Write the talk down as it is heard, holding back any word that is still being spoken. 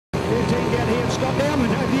13 down here, Scott Bowman,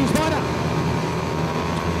 over his rider.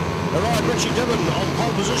 All right, Richie Dibben on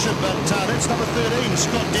pole position, but that's number 13,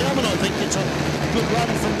 Scott Dowman. I think it's a good run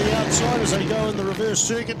from the outside as they go in the reverse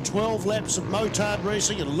circuit. 12 laps of motard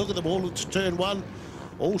racing, and look at them all into turn one,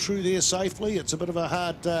 all through there safely. It's a bit of a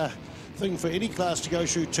hard thing for any class to go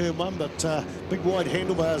through turn one, but big wide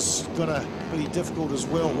handlebars got to be difficult as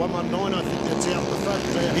well. 119, I think that's out the front.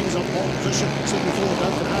 He's on pole position. 74,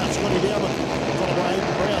 Duncan Hart, Scotty Dowman, followed by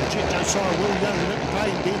Aidan Brown, Jet O'Sire, Will Young, Nick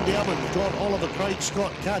Payne, Ben Dowman, John Oliver, Craig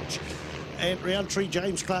Scott, Cudge, and Roundtree,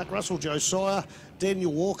 James Clark, Russell Josiah,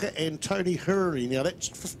 Daniel Walker, and Tony Hurry. Now that's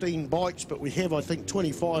 15 bikes, but we have, I think,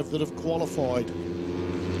 25 that have qualified.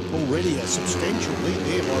 Already a substantial lead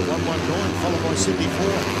there by 119, followed by 74.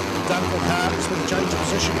 Duncan Hart's with a change of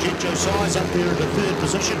position. Jet Josiah's up there in the third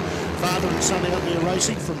position. Father and son out there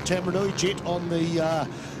racing from Tamarui. Jet on the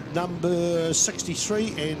number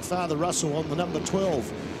 63 and Father Russell on the number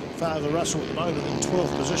 12. Father Russell at the moment in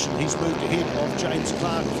 12th position. He's moved ahead of James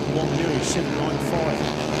Clark from Wangiri, 795.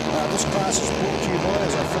 This class is brought to you by,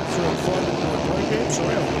 as I flip through and find it in my program,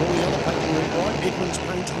 sorry, I've got all the other paperwork right, Edmunds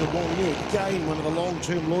Painting of Wangiri, again one of the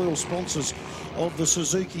long-term loyal sponsors of the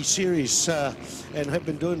Suzuki Series and have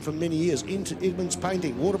been doing for many years. Into Edmunds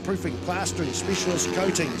Painting, waterproofing, plastering, specialist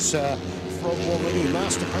coatings from Wangiri,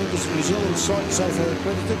 master painters in New Zealand, site safer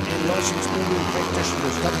accredited and licensed building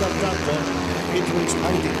practitioners.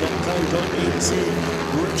 www.edmundspainting.co.nz.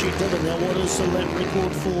 Richie Dibben. Now what is the lap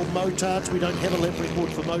record for motards? We don't have a lap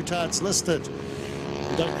record for motards listed.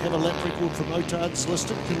 We don't have a lap record for motards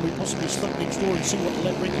listed. Can we possibly slip next door and see what the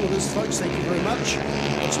lap record is, folks? Thank you very much.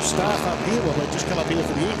 Got some staff up here. Well, they just come up here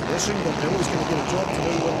for the air conditioning, but they're always going to get a job to do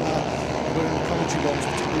when the commentary box,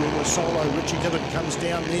 particularly when we're solo. Richie Dibben comes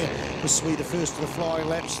down there. This will be the first of the flying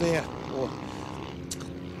laps there. Or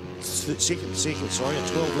second, sorry, a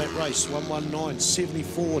 12-lap race. 119,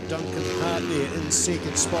 74, Duncan Hart there in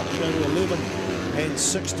second spot. We go to 11 and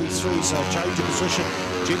 63, so change of position.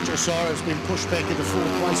 Jet Josiah has been pushed back into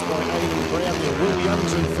fourth place by Aidan Brown there. Will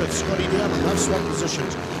Young's in fifth, Scotty Dowman, they've swapped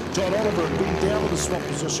positions. John Oliver and Ben Dowman have swapped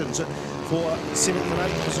positions for seventh and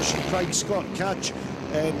eighth position. Craig Scott, Cudge,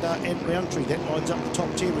 and Roundtree. That lines up the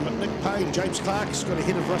top 10. We've got Nick Payne, James Clark has got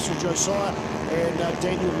ahead of Russell Josiah, and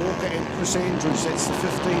Daniel Walker and Chris Andrews. That's the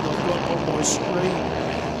 15 I've got on my screen.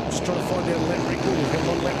 Just trying to find out a lap record. We've had a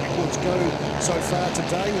lot of lap records go so far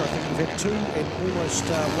today. I think we've had two and almost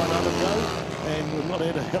one other go. And we've not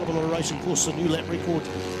had a hell of a lot of racing. Of course, the new lap record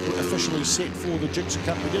officially set for the Jigsaw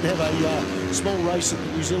Cup. We did have a small race at the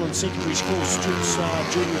New Zealand Secondary School Students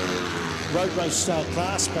Junior road race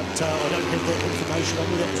class, but I don't have that information on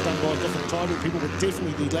me. That was done by a different time, and people would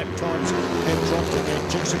definitely, the lap times have dropped in that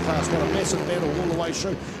Jigsaw class. What a massive battle all the way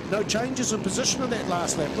through. No changes in position in that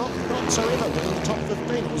last lap, not whatsoever. But in the top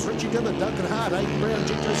 15, it was Richie Dibben, Duncan Hart, Aidan Brown,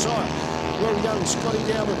 Jet Josiah, Will Young, Scotty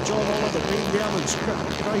Dowman, John Oliver, Ben Dowman,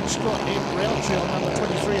 Craig Scott, and Roundtree on number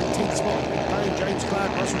 23 and 10th spot. Payne, James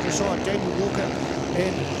Clark, Russell Josiah, Daniel Walker,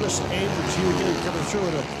 and Chris Andrews. Here we go, coming through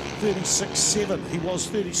at a 36.7. He was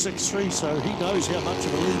 36.3, so he knows how much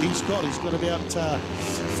of a lead he's got. He's got about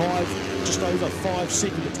just over 5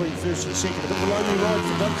 seconds between first and second. A bit of a lonely ride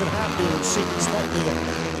for Duncan Hart there in second spot there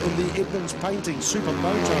in the Edmunds Painting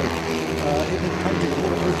Supermoto. Edmunds Painting,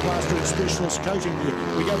 waterproof plastering specialist coating there.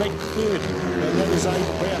 We go back to third, and that is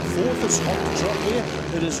Aidan Brown. Fourth is on the drop there.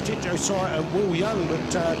 It is Jet Josiah and Will Young, but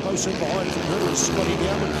close in behind from him is Scotty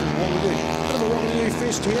Dowman from Wangiri. Bit of a Wangiri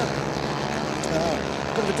fest here.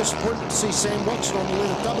 Bit of a disappointment to see Sam Watson on the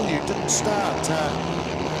letter W. Didn't start. He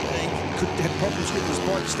could have problems getting his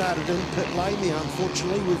bike started in pit lane there,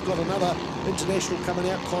 unfortunately. We've got another international coming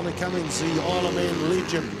out, Connor Cummings, the Isle of Man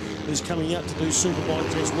legend, is coming out to do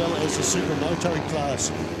superbikes as well as the supermoto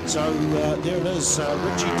class. So there it is,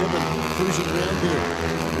 Richie Dibben cruising around there.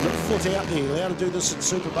 Left foot out there, allowed to do this in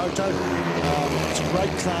supermoto. It's a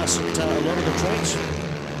great class at a lot of the tracks.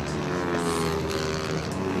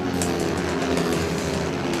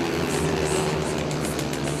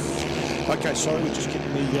 Okay, sorry, we're just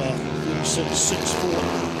getting the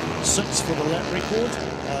 36.646 for the lap record,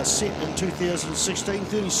 set in 2016,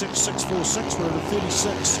 36.646, we're at a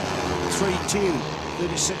 36.310,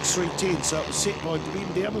 36.310, so it was set by Ben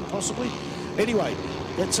Dowman possibly. Anyway,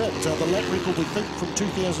 that's it. The lap record we think from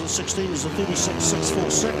 2016 is a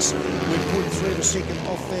 36.646. We're 0.3 of a second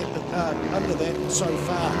off that, under that so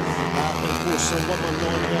far. And of course,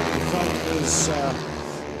 119 out in front is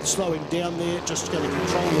slowing down there, just going to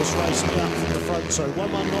control this race out from the front. So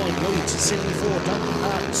 119 leads 74, Duncan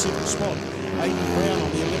Hart in second spot. Aidan Brown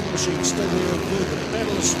on the 11 machine, still there in third. The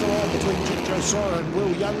battle is still on between Jet Josiah and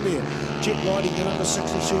Will Young there. Jet riding the number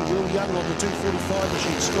 62, Will Young on the 245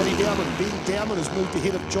 machine. Scotty Dowman, Ben Dowman has moved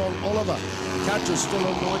ahead of John Oliver. Cudge is still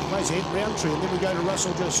in 9th place, ahead Roundtree, and then we go to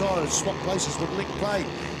Russell Josiah and swap places with Nick Payne,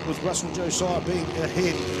 with Russell Josiah being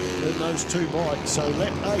ahead in those two bikes. So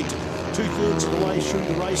lap 8, 2/3 of the way through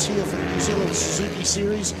the race here for the New Zealand Suzuki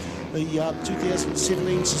Series. The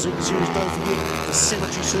 2017 Suzuki Series, don't forget, the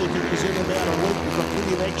Cemetery Circuit is in about a week. We've got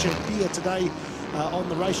plenty of action here today on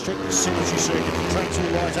the racetrack, the Cemetery Circuit. The track's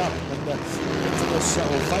all light up, and the infamous,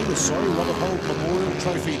 or famous, Robert Holt Memorial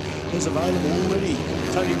Trophy is available already.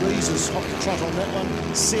 Tony Rees is hot to trot on that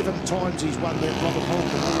one. 7 times he's won that Robert Holt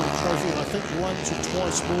Memorial Trophy, and I think once or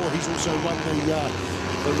twice more. He's also won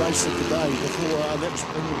the race of the day before. That was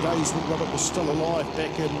in the days when Robert was still alive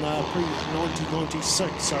back in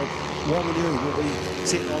pre-1996. So Whanganui will be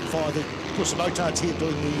set on fire. Of course, the Motard's here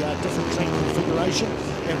doing the different track configuration,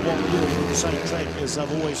 and Whanganui with the same track as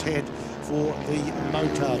I've always had for the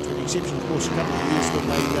Motard, with the exception, of course, a couple of years when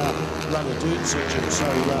they run a dirt section. So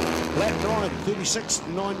lap 9,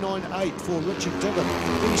 36.998 for Richard Dibben,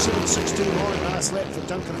 37.629 last lap for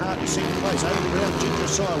Duncan Hart in second place. Aidan Brown, Jet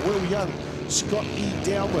Josiah, Will Young, Scott E.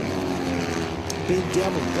 Dowman, Ben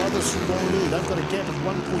Dowman, brothers from Whanganui. They've got a gap of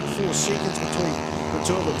 1.4 seconds between the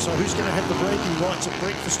two of them. So who's going to have the braking rights at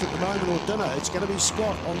breakfast at the moment, or dinner? It's going to be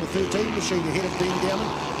Scott on the 13 machine ahead of Ben Dowman.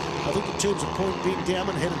 I think in terms of point, Ben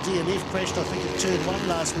Dowman had a DNF, crashed I think at turn 1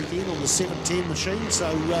 last weekend on the 710 machine. So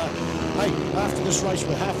hey, after this race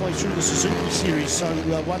we're halfway through the Suzuki Series, so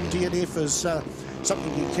one DNF is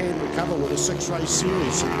something you can recover with a 6-race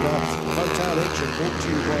series. And Motard action brought to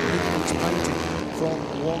you by Nicholas Painting from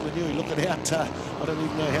Whanganui. Looking out, I don't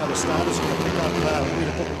even know how the starters are going to pick up. We're going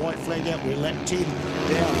to put the white flag out. We're lap 10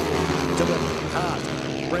 down. Dibben, Hart,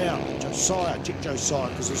 Brown, Josiah, Jet Josiah,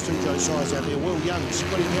 because there's 2 Josiahs out there. Will Young,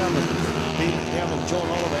 Scotty Dowman, Ben Dowman, John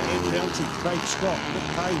Oliver, and Roundtree, Craig Scott, Nick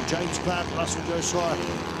Payne, James Clark, Russell Josiah,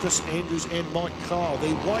 Chris Andrews, and Mike Kyle.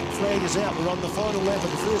 The white flag is out. We're on the final lap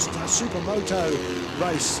of the first Supermoto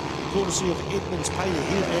race, courtesy of Edmonds Painter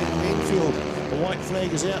here at Manfeild. The white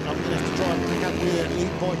flag is out. I'm going to have to try and pick up where that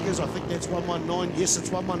lead bike is. I think that's 119. Yes, it's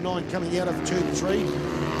 119 coming out of turn 3.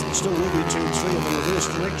 Still will be turn 3 in the reverse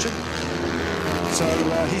direction. So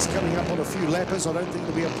he's coming up on a few lappers. I don't think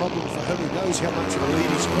there'll be a problem for him. He knows how much of a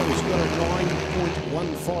lead he's got. He's got a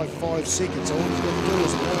 9.155 seconds. So all he's got to do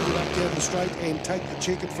is wind it up down the straight and take the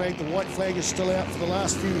checkered flag. The white flag is still out for the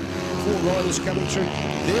last few 4 riders coming through.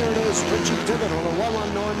 There it is. Richard Dibben on a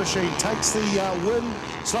 119 machine takes the win.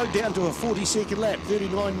 Slowed down to a 40-second lap,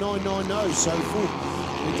 39.990. So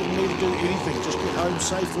he didn't need to do anything, just get home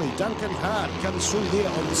safely. Duncan Hart comes through there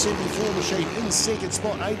on the 74 machine in second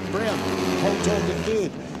spot. Aidan Brown, Holt on the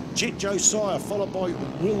third. Jet Josiah, followed by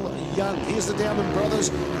Will Young. Here's the Dowman brothers,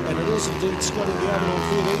 and it is indeed Scotty Dowman on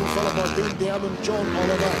 13, followed by Ben Dowman, John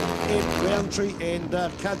Oliver, and Roundtree, and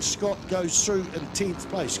Cudge Scott goes through in 10th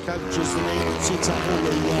place. Cudge is the man that sets up all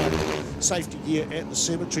the safety gear at the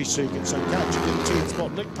Cemetery Circuit. So Cudge in 10th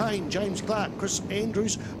spot. Nick Payne, James Clark, Chris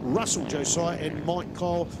Andrews, Russell Josiah, and Mike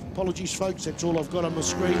Kyle. Apologies, folks, that's all I've got on my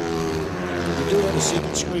screen. We do have a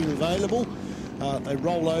second screen available. They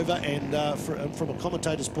roll over, and from a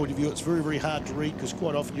commentator's point of view, it's very, very hard to read, because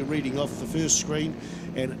quite often you're reading off the first screen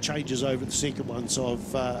and it changes over the second one. So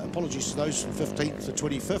apologies to those from 15th to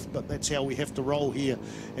 25th, but that's how we have to roll here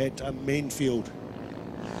at Manfeild.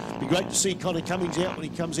 Be great to see Connor Cummings out when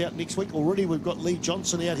he comes out next week. Already we've got Lee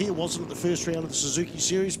Johnson out here. Wasn't at the first round of the Suzuki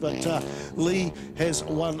Series, but Lee has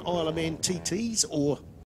won Isle of Man TTs, or